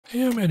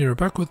Hey, I'm Andy. We're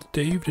back with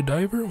Dave the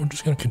Diver. We're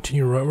just gonna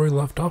continue right where we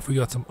left off. We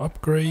got some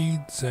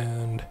upgrades,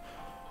 and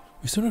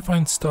we still need to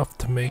find stuff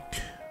to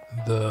make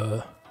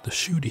the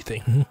shooty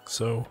thing.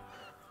 So,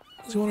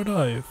 let's want to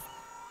dive.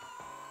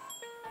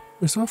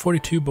 We still have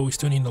 42, but we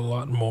still need a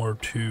lot more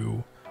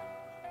to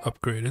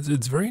upgrade.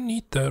 It's very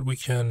neat that we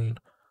can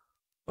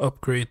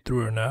upgrade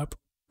through an app.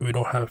 We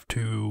don't have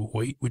to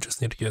wait. We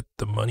just need to get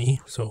the money.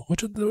 So,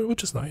 which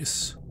is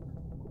nice.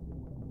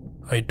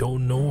 I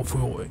don't know if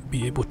we'll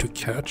be able to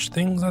catch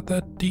things at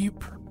that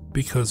deep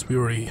because we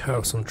already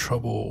have some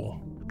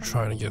trouble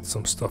trying to get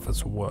some stuff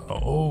as well.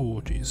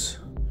 Oh, jeez. Is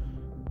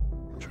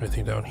there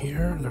anything down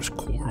here? There's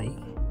coral.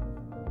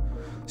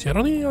 See, I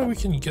don't think we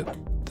can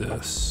get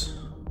this.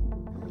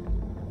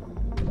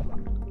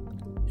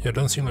 Yeah, it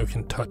doesn't seem like we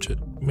can touch it.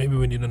 Maybe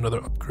we need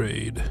another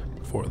upgrade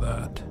for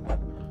that.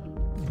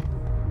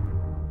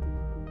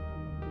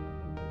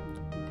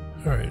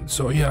 Alright,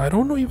 so yeah, I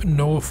don't even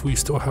know if we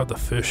still have the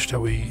fish that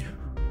we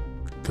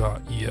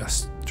got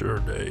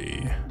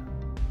yesterday.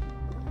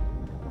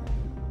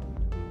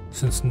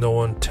 Since no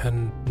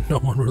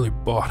one really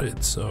bought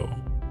it, so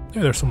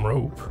yeah, there's some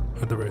rope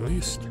at the very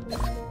least.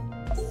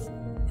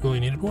 We only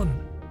needed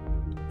one.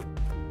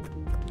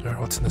 Alright,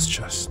 what's in this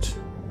chest?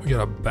 We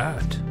got a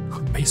bat, a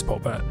baseball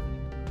bat.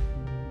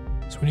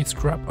 So we need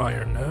scrap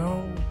iron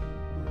now.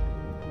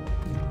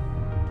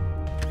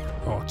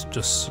 Oh, it's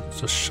just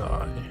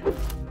shy.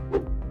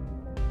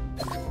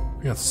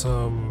 We got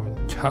some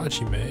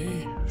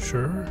Kajime,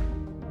 sure.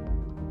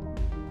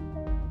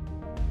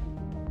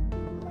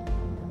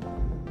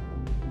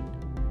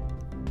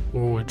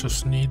 Oh, we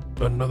just need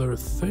another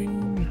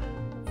thing.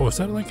 Oh, is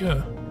that like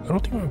a... I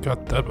don't think I've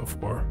got that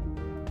before.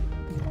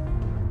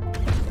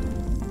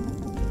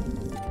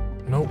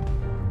 Nope.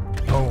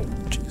 Oh,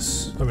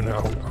 jeez. I mean,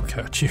 I'll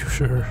catch you,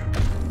 sure.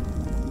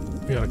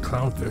 We got a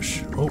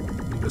clownfish. Oh,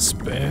 the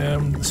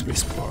spam, the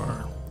space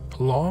bar.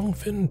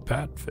 Longfin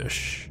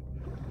batfish.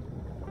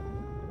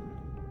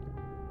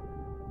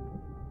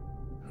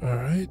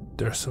 Alright,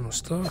 there's some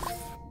stuff.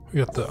 We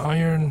got the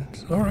iron.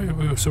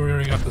 Alright, so we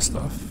already got the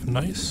stuff.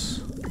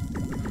 Nice.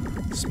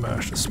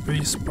 Smash the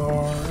space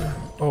bar.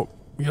 Oh,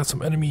 we got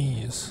some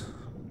enemies.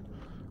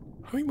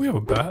 I mean, we have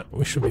a bat.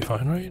 We should be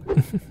fine, right?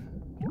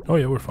 Oh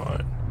yeah, we're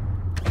fine.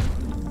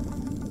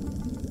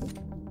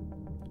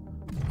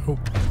 Oh,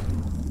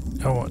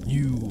 I want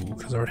you,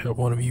 because I already have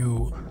one of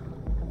you.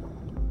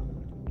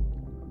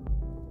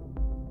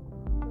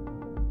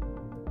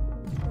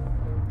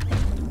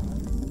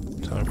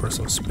 Time for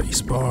some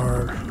space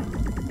bar.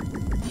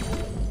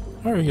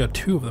 Alright, we got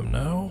two of them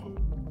now.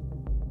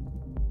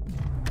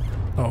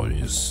 Oh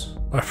jeez.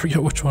 I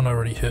forget which one I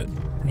already hit.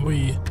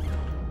 Probably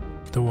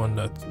the one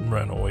that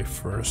ran away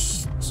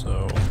first,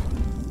 so...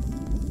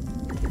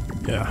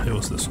 yeah, it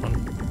was this one.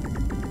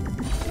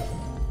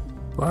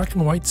 Black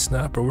and white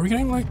snapper. We're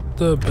getting like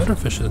the better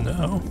fishes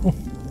now.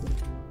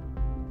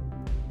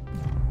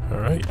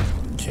 Alright,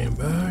 came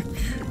back.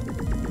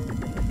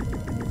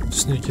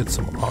 Just need to get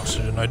some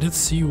oxygen. I did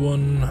see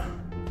one.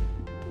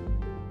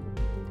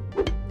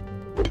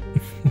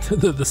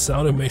 the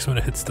sound it makes when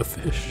it hits the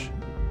fish.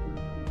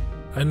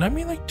 And I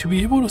mean, like, to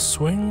be able to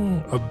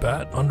swing a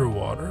bat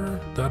underwater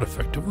that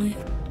effectively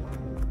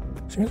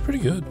seems pretty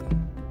good.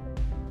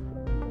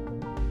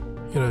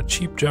 Get a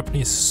cheap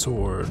Japanese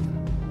sword.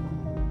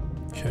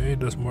 Okay,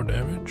 does more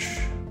damage.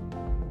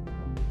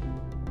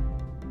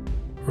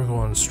 We're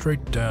going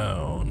straight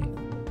down.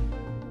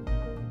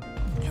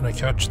 Can I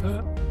catch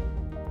that?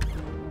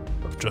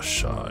 Just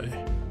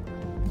shy.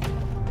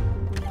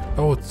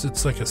 Oh,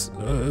 it's like a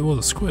it was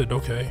a squid.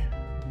 Okay.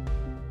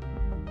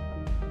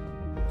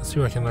 Let's see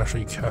if I can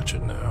actually catch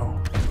it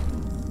now.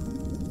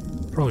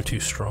 Probably too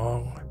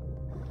strong.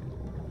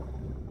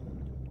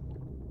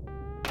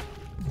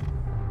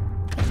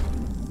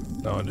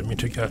 No, I didn't mean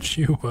to catch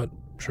you, but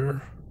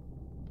sure.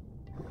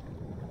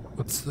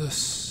 What's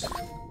this?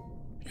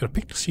 You got a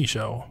pink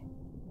seashell.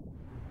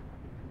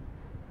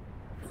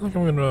 I feel like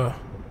I'm gonna...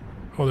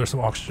 oh, there's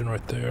some oxygen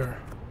right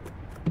there.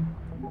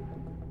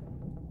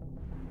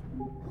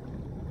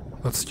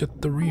 Let's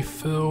get the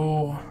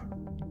refill.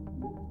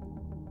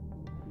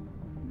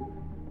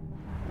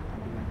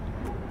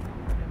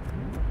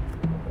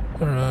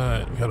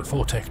 Alright, we got a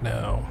full tank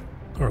now.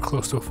 Or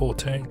close to a full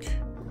tank.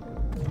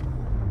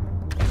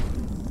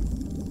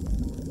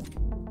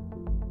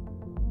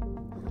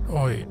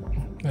 Oh wait,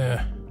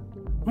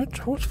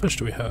 how much fish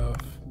do we have?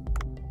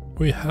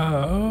 We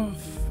have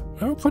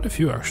quite a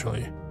few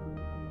actually.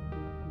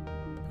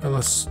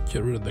 Let's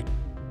get rid of the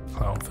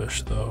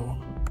clownfish though.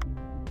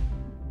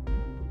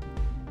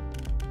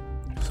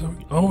 So,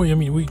 oh, I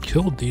mean, we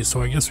killed these,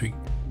 so I guess we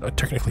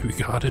technically we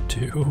got it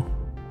too.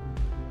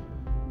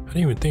 I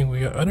didn't even think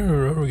we got. I don't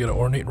remember we got an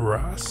ornate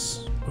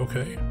wrasse.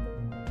 Okay.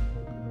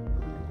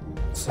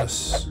 What's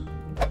this?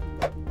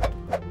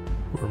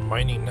 We're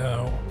mining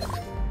now.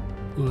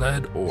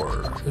 Lead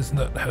ore. Isn't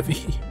that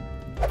heavy?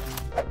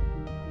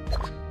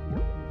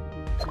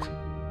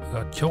 Is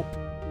that kelp?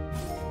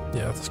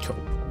 Yeah, that's kelp.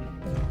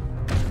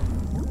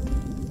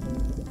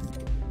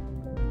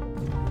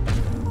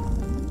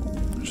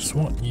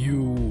 just want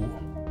you.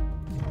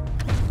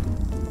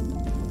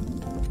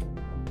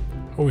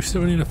 Oh, we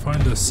still need to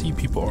find the Sea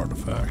People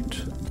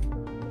artifact.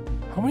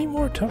 How many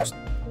more attempts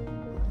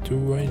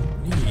do I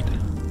need?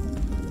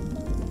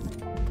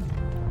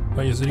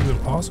 Like, is it even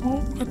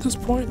possible at this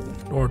point?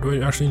 Or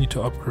do I actually need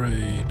to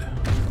upgrade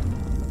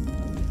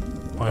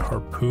my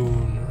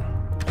harpoon?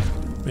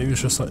 Maybe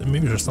it's just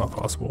not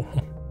possible.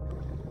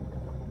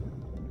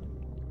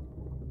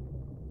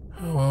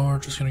 Oh, well, we're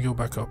just gonna go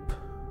back up.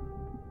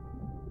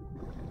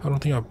 I don't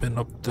think I've been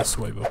up this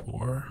way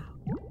before.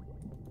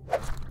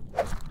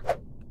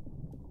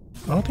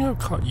 I don't think I've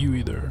caught you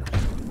either.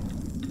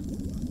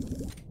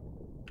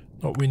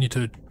 Oh, we need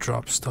to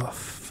drop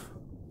stuff.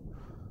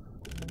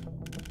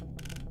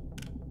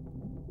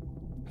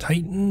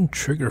 Titan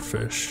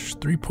triggerfish,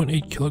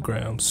 3.8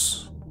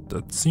 kilograms.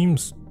 That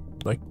seems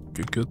like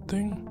a good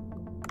thing.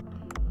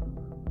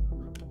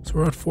 So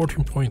we're at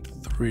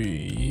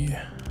 14.3.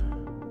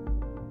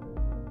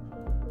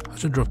 I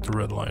should drop the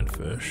red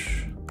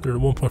lionfish. They're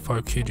 1.5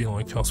 kg,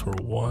 only counts for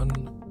 1.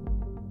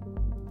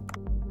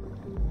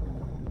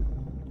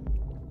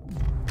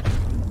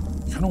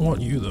 I don't want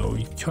you though,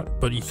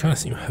 but you kind of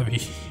seem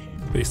heavy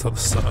based on the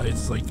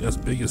size, like as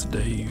big as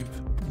Dave.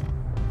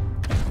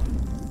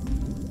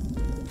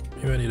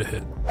 Maybe I need a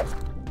hit.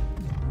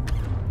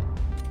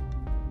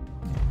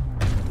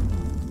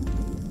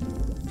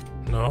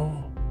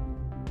 No?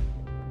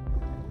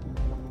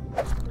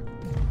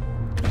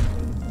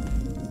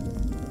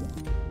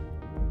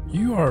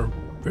 You are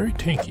very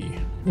tanky.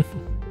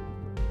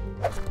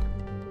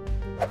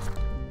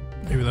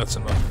 Maybe that's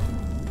enough.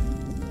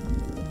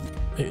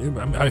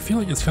 I feel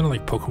like it's kind of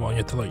like Pokemon. You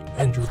have to like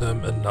injure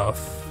them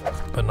enough,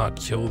 but not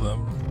kill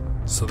them,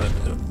 so that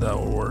that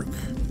will work.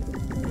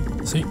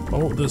 See,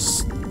 oh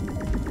this,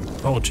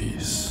 oh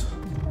jeez.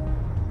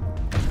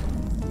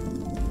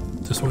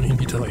 This one you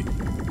need to like.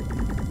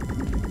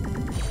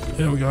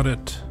 Yeah, we got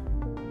it.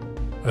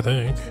 I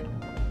think.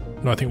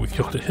 No, I think we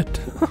killed it.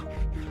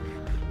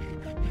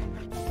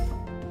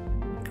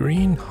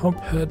 Green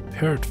humphead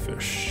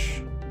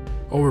parrotfish.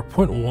 Oh, we're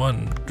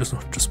 0.1. Just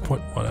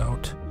 0.1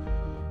 out.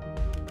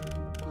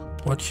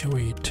 What can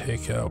we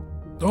take out?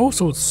 Oh,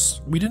 so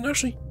we didn't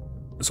actually.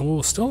 So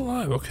we're still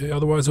alive. Okay,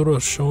 otherwise it would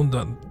have shown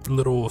that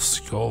little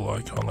skull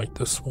icon like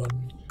this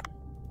one.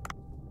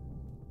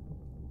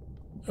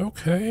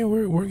 Okay,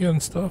 we're getting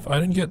stuff. I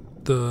didn't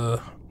get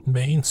the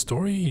main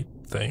story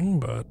thing,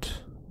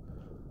 but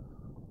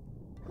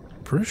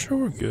pretty sure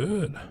we're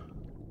good.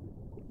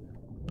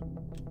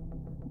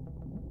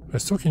 I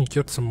still can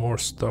get some more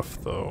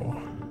stuff though.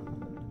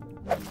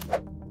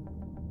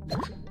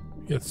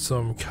 Get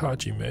some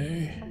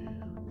Kajime.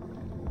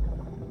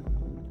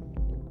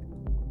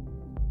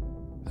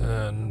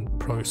 And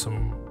probably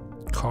some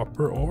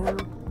copper ore.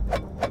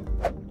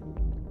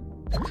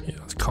 Yeah,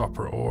 it's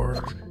copper ore.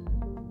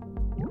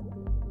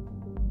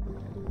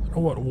 I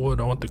don't want wood,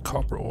 I want the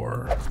copper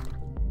ore.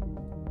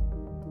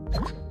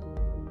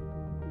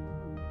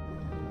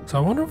 So I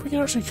wonder if we can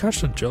actually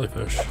catch the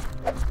jellyfish.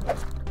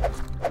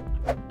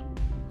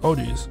 Oh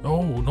geez.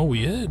 Oh no,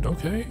 we did.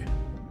 Okay.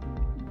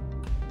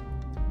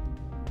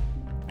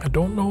 I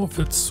don't know if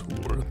it's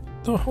worth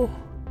though.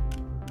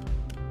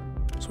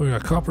 So we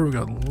got copper, we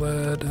got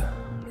lead,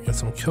 we got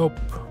some kelp,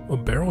 a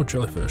barrel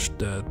jellyfish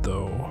dead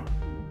though.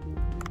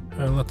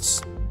 And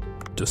let's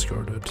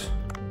discard it.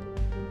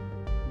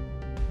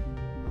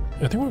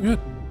 Yeah, I think we're good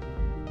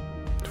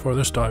for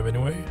this dive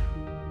anyway.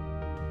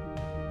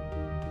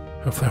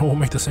 Hopefully I won't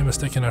make the same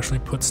mistake and actually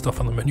put stuff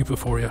on the menu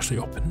before we actually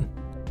open.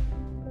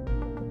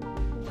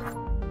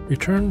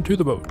 Return to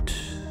the boat.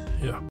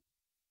 Yeah.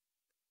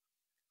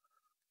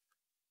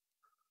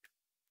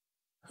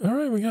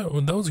 Alright,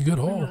 that was a good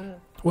haul.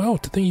 Well,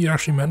 to think you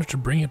actually managed to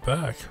bring it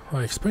back.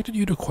 I expected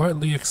you to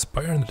quietly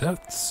expire in the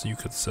depths, you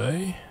could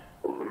say.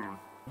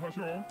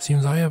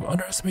 Seems I have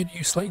underestimated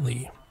you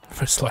slightly.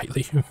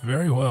 Slightly.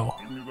 Very well.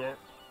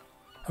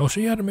 I'll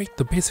show you how to make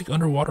the basic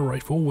underwater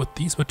rifle with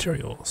these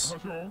materials.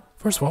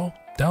 First of all,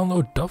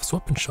 download Duff's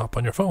Weapon Shop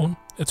on your phone.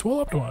 It's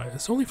well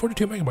optimized, only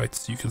 42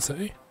 megabytes, you could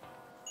say.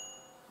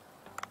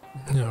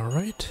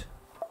 Alright.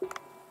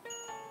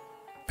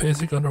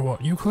 Basic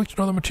underwater. You collected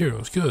all the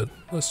materials. Good.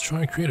 Let's try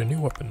and create a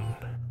new weapon.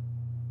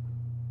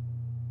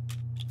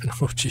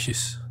 Oh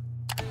jeez.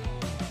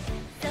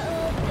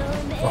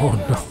 Oh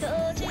no.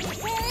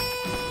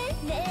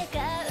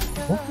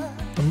 Oh,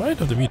 I might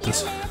have to mute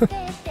this.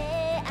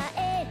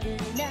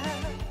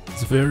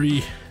 It's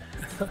very...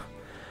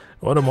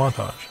 What a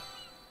montage.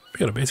 We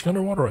got a basic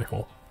underwater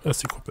rifle.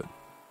 Let's equip it.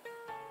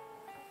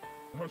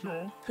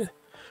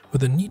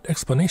 With a neat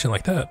explanation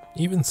like that,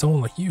 even someone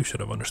like you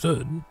should have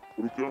understood.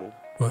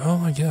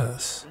 Well, I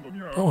guess.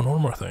 Oh, and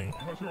one more thing.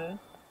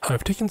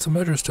 I've taken some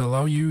measures to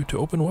allow you to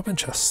open weapon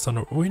chests.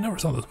 We never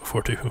saw this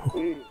before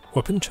too.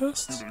 Weapon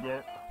chests?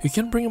 You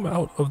can bring them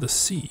out of the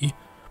sea,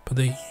 but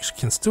they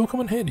can still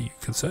come in handy, you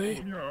could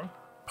say.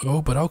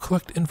 Oh, but I'll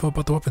collect info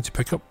about the weapons you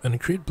pick up and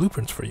create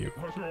blueprints for you.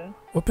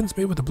 Weapons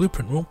made with a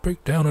blueprint won't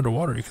break down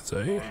underwater, you could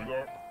say.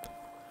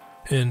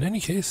 In any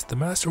case, the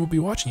master will be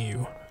watching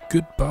you.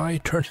 Goodbye,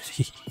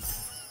 eternity.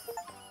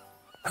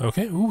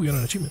 Okay, ooh, we got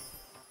an achievement.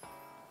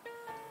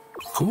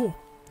 Cool.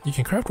 You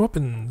can craft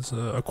weapons.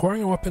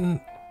 Acquiring a weapon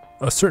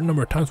a certain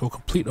number of times will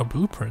complete a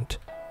blueprint,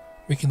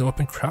 making the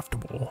weapon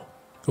craftable.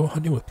 Go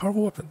hunting with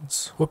powerful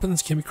weapons.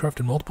 Weapons can be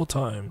crafted multiple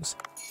times.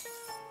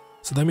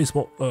 So that means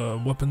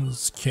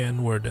weapons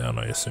can wear down,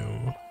 I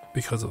assume,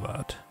 because of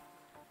that.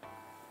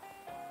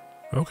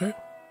 Okay.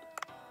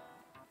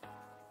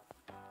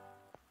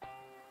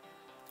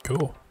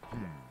 Cool.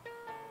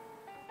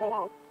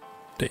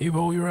 Dave,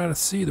 while we were at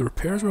sea, the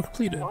repairs were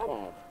completed.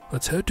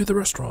 Let's head to the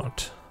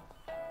restaurant.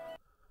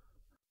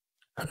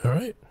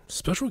 Alright,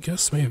 special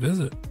guests may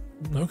visit.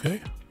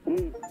 Okay.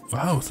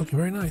 Wow, it's looking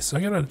very nice.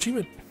 I got an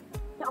achievement.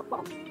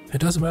 It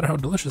doesn't matter how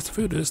delicious the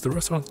food is, the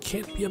restaurant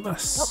can't be a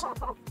mess.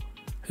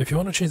 If you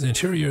want to change the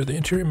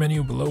interior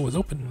menu below is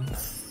open.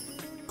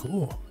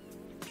 Cool.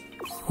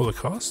 Will it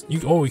cost? You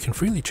can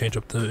freely change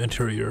up the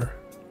interior.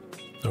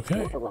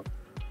 Okay.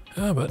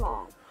 Yeah, but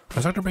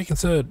as Dr. Bacon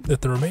said,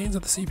 if the remains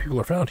of the sea people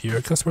are found here,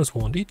 customers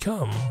will indeed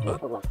come, but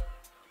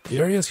the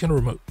area is kind of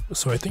remote,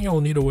 so I think I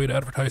will need a way to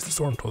advertise the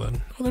store until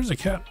then. Oh, there's a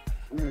cat.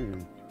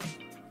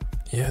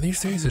 Yeah,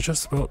 these days it's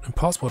just about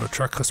impossible to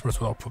attract customers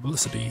without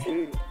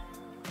publicity.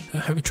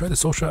 Have you tried the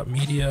social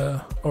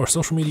media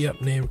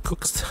app named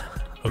Cooks?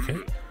 Okay.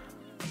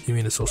 You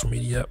mean the social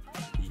media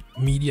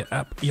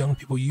app young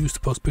people use to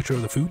post pictures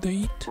of the food they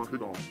eat?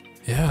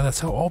 Yeah, that's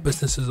how all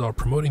businesses are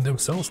promoting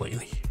themselves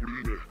lately.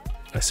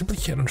 I simply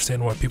can't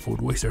understand why people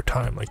would waste their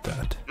time like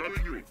that.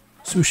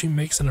 Sushi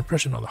makes an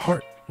impression on the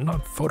heart,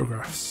 not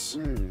photographs.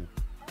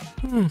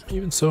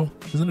 Even so,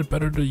 isn't it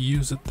better to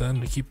use it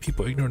than to keep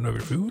people ignorant of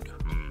your food?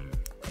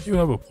 You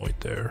have a point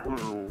there.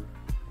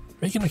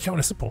 Making an account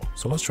is simple,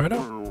 so let's try it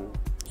out.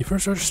 You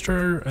first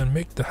register and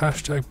make the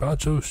hashtag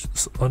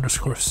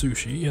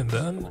 #bancho_sushi and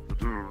then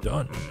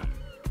done.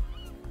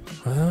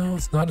 Well,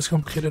 it's not as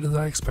complicated as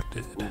I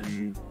expected.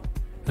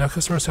 Now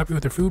customers happy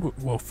with their food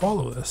will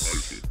follow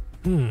this.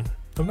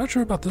 I'm not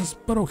sure about this,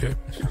 but okay.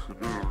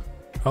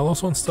 I'll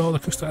also install the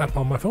Cooksta app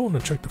on my phone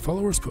and check the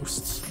followers'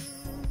 posts.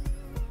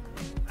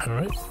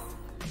 Alright.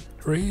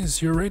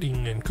 Raise your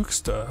rating in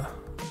Cooksta.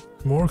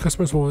 More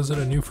customers will visit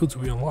and new foods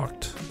will be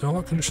unlocked. The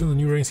unlocked conditions of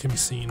new ratings can be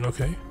seen,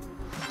 okay.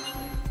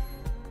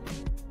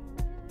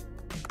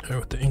 Alright,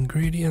 with the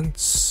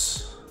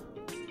ingredients.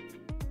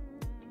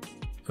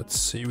 Let's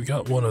see, we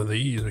got one of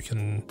these we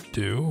can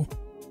do.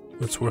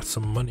 It's worth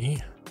some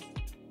money.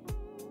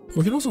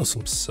 We can also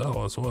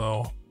sell as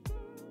well.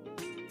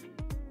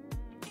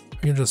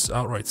 We can just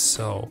outright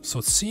sell. So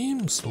it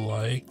seems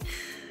like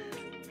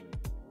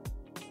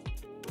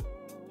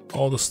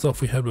all the stuff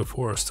we had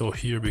before are still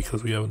here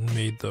because we haven't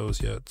made those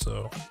yet,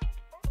 so.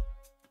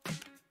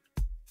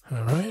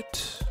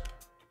 Alright.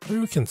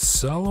 Maybe we can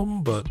sell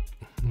them, but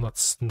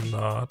let's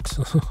not.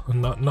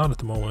 not at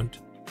the moment.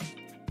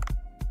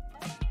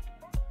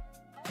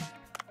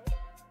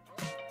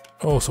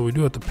 Oh, so we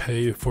do have to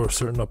pay for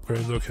certain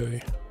upgrades,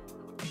 okay.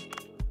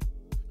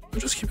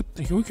 We'll just keep it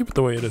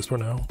the way it is for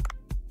now.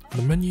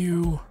 The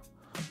menu.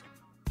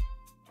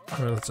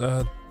 Alright, let's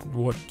add,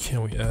 what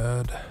can we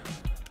add?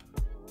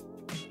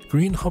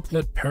 Green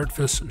humplet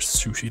parrotfish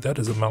sushi, that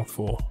is a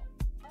mouthful.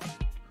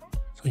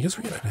 So I guess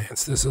we can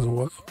enhance this as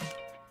well.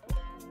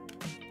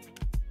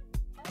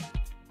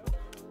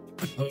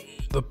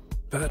 The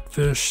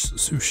batfish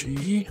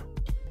sushi.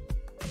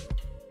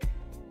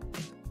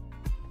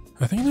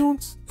 I think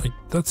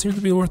that seems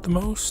to be worth the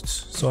most,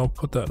 so I'll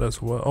put that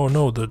as well. Oh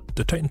no, the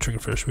Titan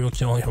triggerfish, we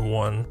can only have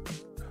one.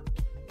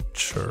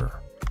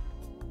 Sure.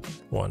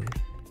 One.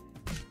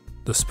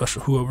 The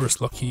special,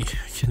 whoever's lucky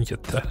can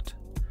get that.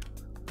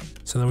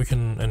 So then we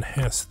can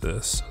enhance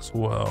this as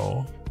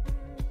well.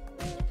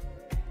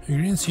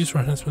 Ingredients used for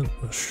enhancement,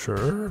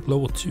 sure.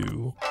 Level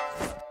 2.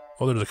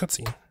 Oh, there's a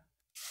cutscene.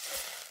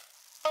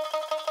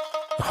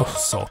 Oh,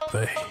 Salt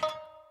Bay.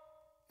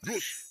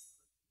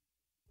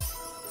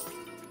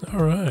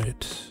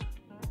 Alright.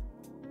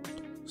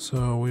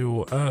 So we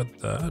will add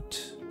that.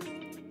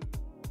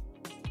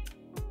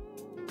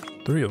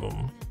 3 of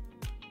them.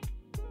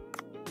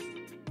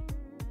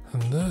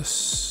 And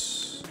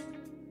this,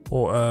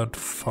 we'll add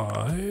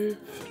 5.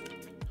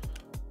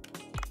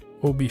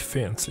 We'll be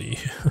fancy.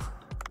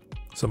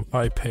 Some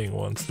high-paying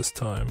ones this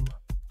time.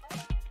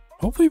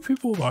 Hopefully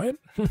people will buy it.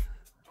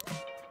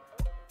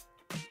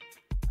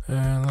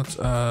 And let's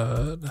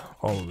add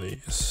all of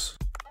these.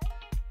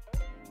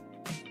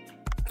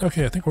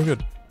 Okay, I think we're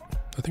good.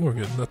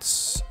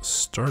 Let's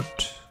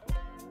start.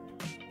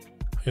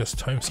 I guess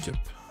time skip.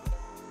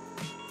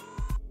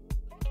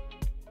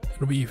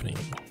 It'll be evening.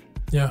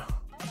 Yeah.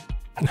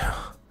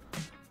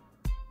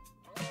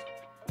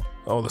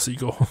 Oh, the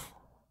seagull.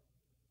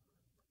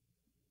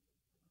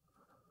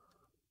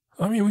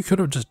 I mean, we could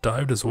have just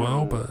dived as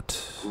well,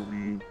 but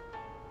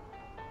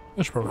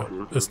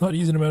it's not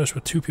easy to manage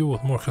with 2 people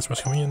with more customers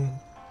coming in.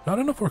 Not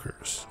enough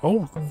workers.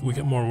 Oh, we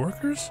get more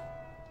workers?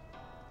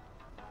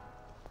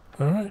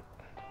 Alright.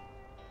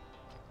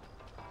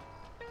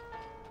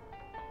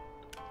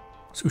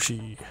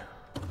 Sushi.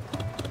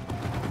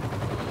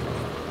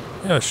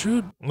 Yeah, I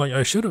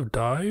should have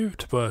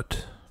dived,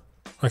 but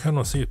I kind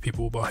of see if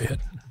people will buy it,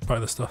 buy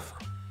the stuff.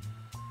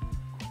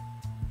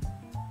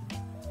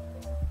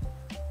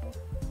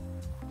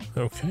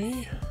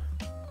 Okay.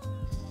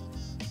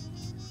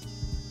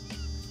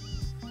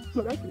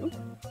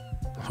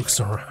 Looks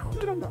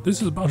around.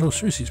 This is Banjo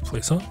Sushi's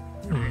place, huh?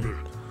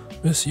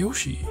 Miss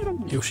Yoshi.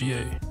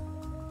 Yoshi-A.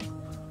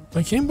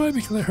 I came by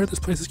because I heard this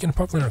place is getting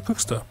popular in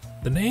Cooksta.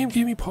 The name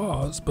gave me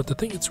pause, but to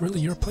think it's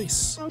really your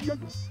place.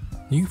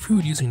 New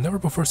food using never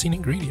before seen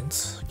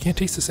ingredients. Can't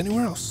taste this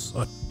anywhere else.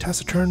 A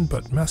taciturn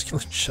but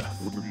masculine chef.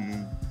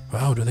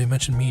 Wow, do they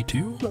mention me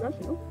too?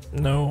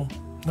 No,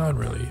 not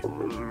really.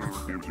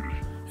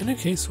 In any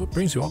case, what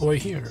brings you all the way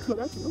here?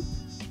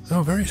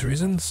 Oh, various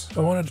reasons. I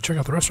wanted to check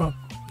out the restaurant.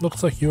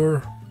 Looks like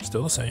you're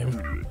still the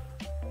same.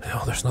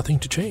 Hell, there's nothing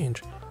to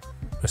change.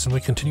 I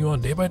simply continue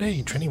on day by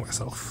day, training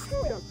myself.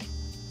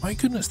 My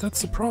goodness,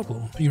 that's the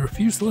problem. You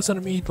refused to listen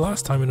to me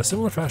last time in a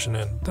similar fashion,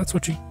 and that's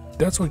what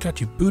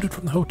got you booted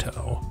from the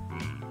hotel.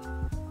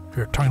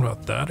 You're talking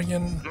about that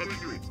again?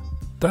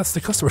 That's the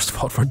customer's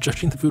fault for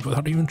judging the food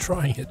without even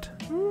trying it.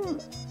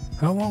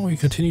 How long will you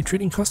continue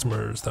treating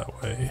customers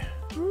that way?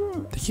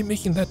 They keep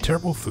making that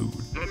terrible food.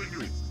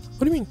 What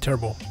do you mean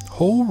terrible?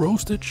 Whole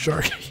roasted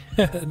shark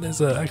head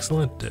is an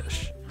excellent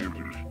dish.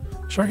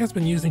 Shark has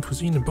been used in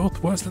cuisine in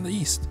both West and the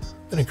East,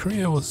 and in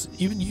Korea was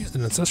even used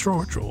in ancestral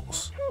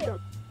rituals.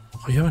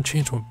 Oh, you haven't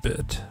changed one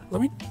bit.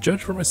 Let me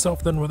judge for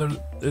myself then whether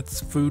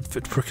it's food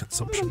fit for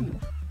consumption.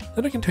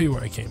 Then I can tell you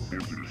where I came.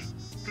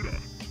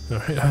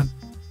 Alright,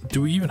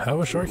 do we even have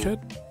a shark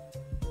head?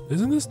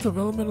 Isn't this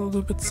development a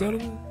little bit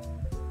sudden?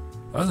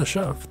 As a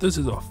chef, this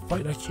is a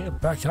fight I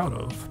can't back out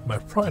of. My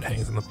pride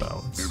hangs in the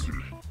balance.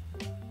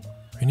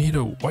 We need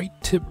a white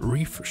tip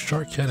reef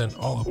shark head and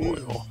olive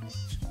oil.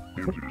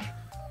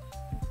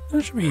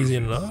 That should be easy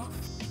enough,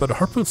 but a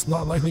harpoon's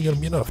not likely going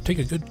to be enough. Take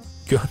a good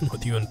gun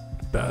with you in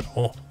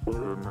battle.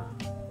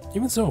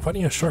 Even so,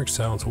 fighting a shark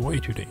sounds way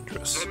too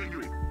dangerous.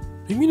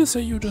 Do you mean to say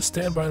you just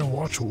stand by and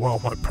watch while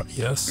my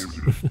yes?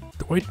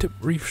 The white tip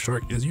reef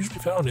shark is usually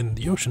found in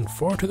the ocean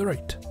far to the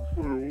right.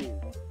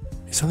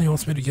 He suddenly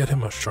wants me to get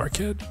him a shark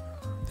head?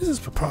 This is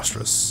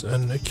preposterous,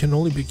 and it can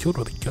only be killed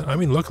with a gun. I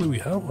mean, luckily we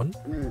have one.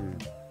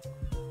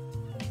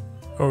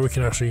 Or we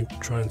can actually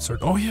try and search.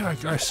 Oh yeah,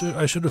 I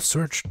should have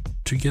searched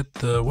to get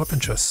the weapon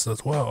chests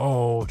as well.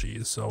 Oh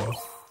jeez, oh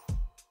well.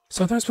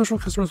 Sometimes special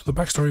customers with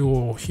a backstory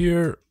will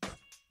hear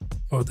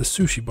of the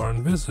sushi bar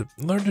and visit.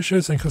 Learn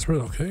dishes and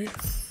customers. Okay.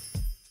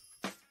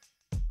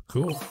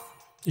 Cool.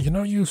 You can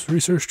now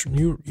research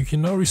new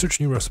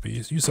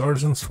recipes. Use the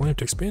artisan's flame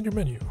to expand your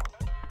menu.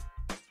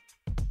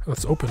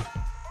 Let's open.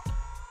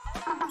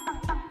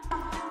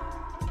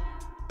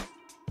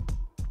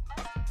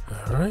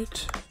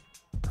 Alright.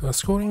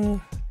 Escorting.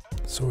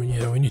 So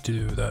yeah, we need to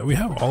do that. We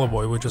have olive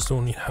oil, we just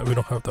don't have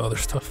the other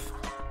stuff.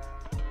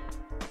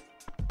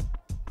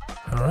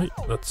 Alright,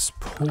 let's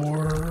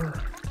pour.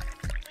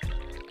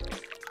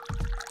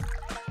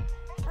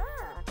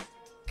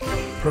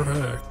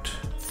 Perfect.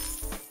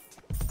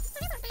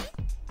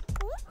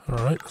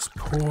 Alright, let's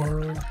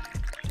pour.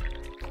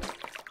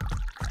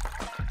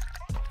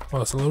 Oh,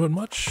 that's a little bit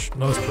much.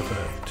 No, that's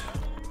perfect.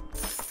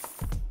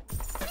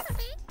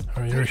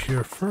 Alright, you're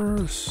here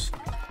first.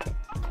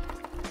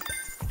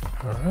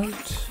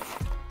 Alright.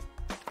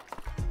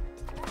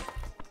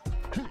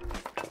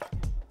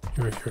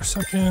 You're here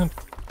second.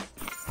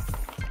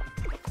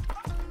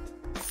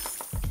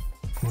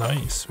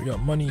 Nice, we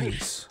got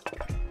monies.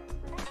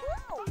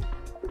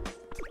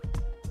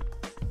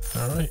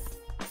 Alright,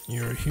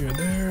 you're here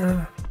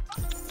there.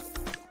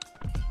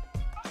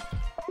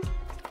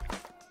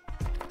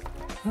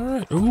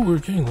 Alright, ooh, we're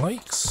getting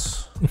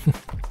likes.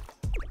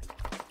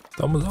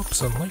 Thumbs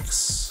ups and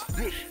likes.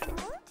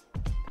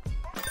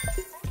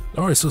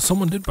 Alright, so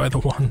someone did buy the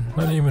one.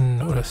 I didn't even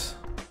notice.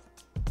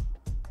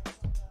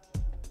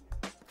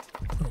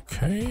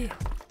 Okay.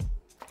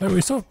 Hey,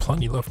 we still have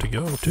plenty left to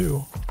go,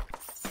 too.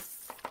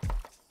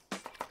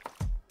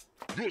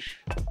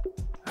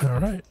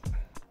 Alright.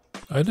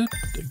 I did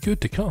good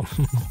to come.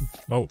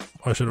 Oh,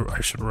 I should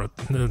have read.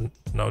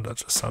 No, that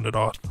just sounded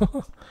odd.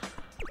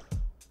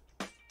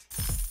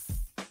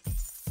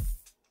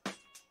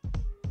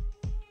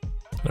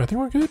 I think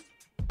we're good.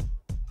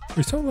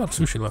 We still have a lot of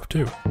sushi left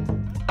too.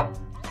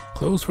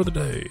 Close for the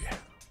day.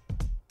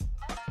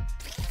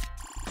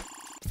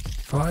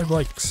 5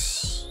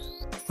 likes.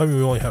 I mean,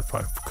 we only had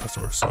 5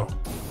 customers, so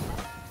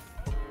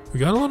we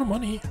got a lot of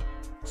money.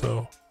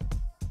 So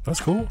that's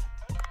cool.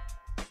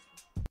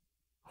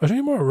 I should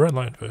get more red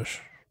lionfish,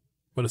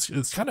 but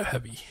it's kind of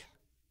heavy.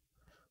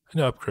 I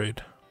need to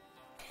upgrade.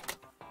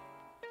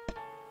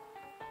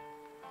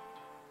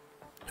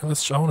 I want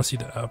to see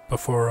the app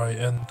before I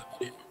end the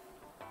video.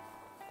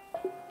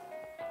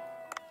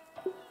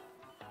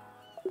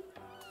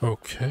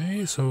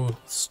 Okay, so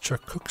let's check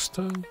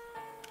Cooksta.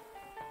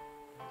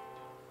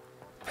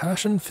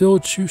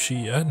 Passion-filled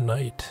sushi at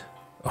night.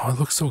 Oh, it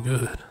looks so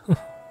good.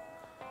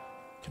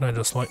 Can I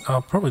just like?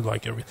 I'll probably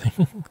like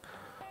everything.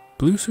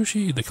 Blue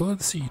sushi, the color of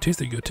the sea,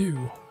 tasted good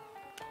too.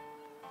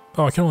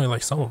 Oh, I can only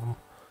like some of them.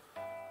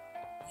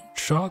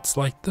 shots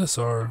like this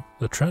are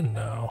the trend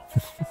now.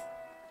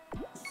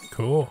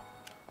 Cool.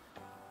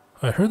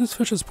 I heard this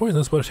fish is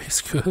poisonous, but it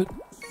tastes good.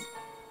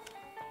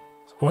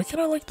 Why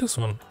can't I like this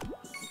one?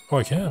 Oh,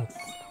 I can.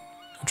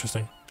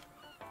 Interesting.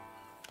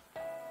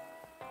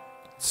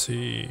 Let's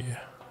see.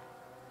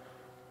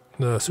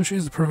 The sushi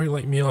is the perfect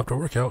light meal after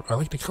workout. I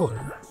like the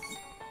color.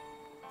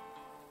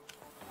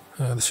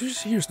 The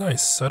sushi here is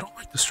nice. I don't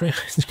like the strange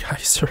guy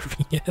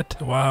serving it.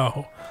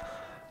 Wow.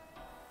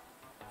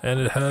 And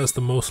it has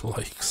the most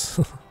likes.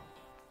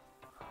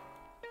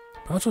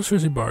 Bacho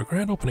Sushi Bar,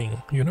 grand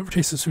opening. You never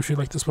tasted sushi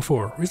like this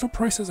before. Reasonable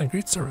prices and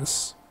great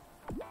service.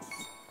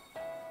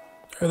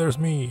 Hey, there's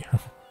me.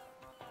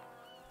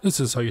 This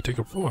is how you take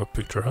a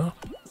picture, huh?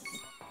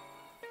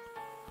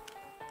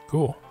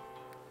 Cool.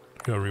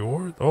 Got a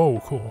reward?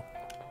 Oh, cool.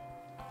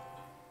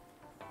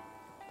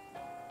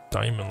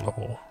 Diamond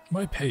level.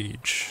 My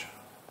page.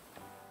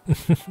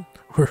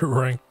 We're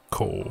rank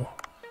coal.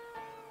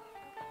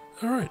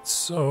 Alright,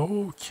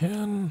 so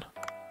can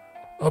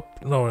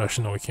no,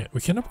 actually no, we can't. We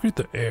can upgrade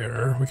the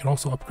air. We can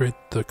also upgrade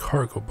the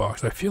cargo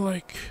box. I feel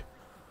like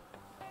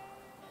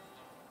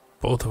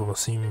both of them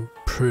seem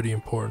pretty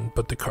important,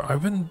 but the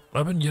I've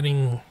been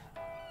getting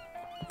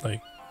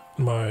like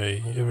my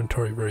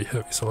inventory very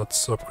heavy, so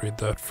let's upgrade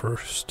that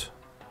first.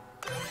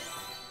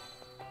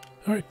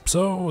 Alright,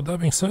 so with that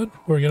being said,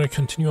 we're gonna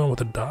continue on with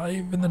the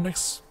dive in the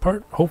next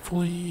part.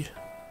 Hopefully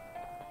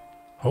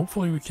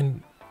we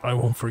can. I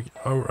won't forget.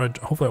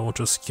 Hopefully I won't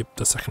just skip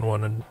the second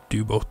one and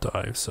do both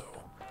dives. So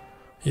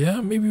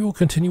yeah, maybe we'll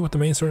continue with the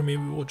main story.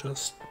 Maybe we'll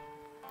just,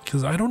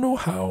 because I don't know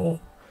how.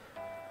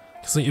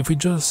 Because like, if we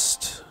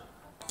just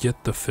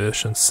get the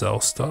fish and sell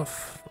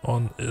stuff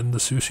in the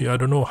sushi, I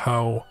don't know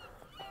how.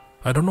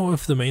 I don't know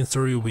if the main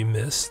story will be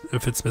missed,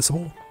 if it's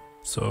missable.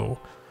 So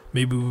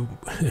maybe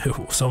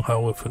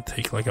somehow it would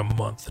take like a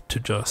month to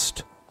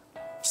just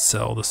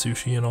sell the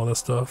sushi and all that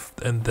stuff,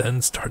 and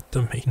then start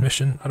the main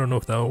mission. I don't know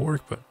if that will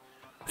work, but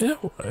yeah.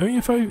 I mean,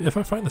 if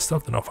I find the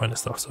stuff, then I'll find the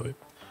stuff. So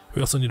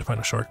we also need to find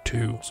a shark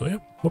too. So yeah,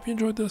 hope you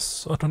enjoyed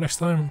this. Until next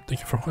time,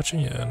 thank you for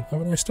watching and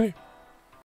have a nice day.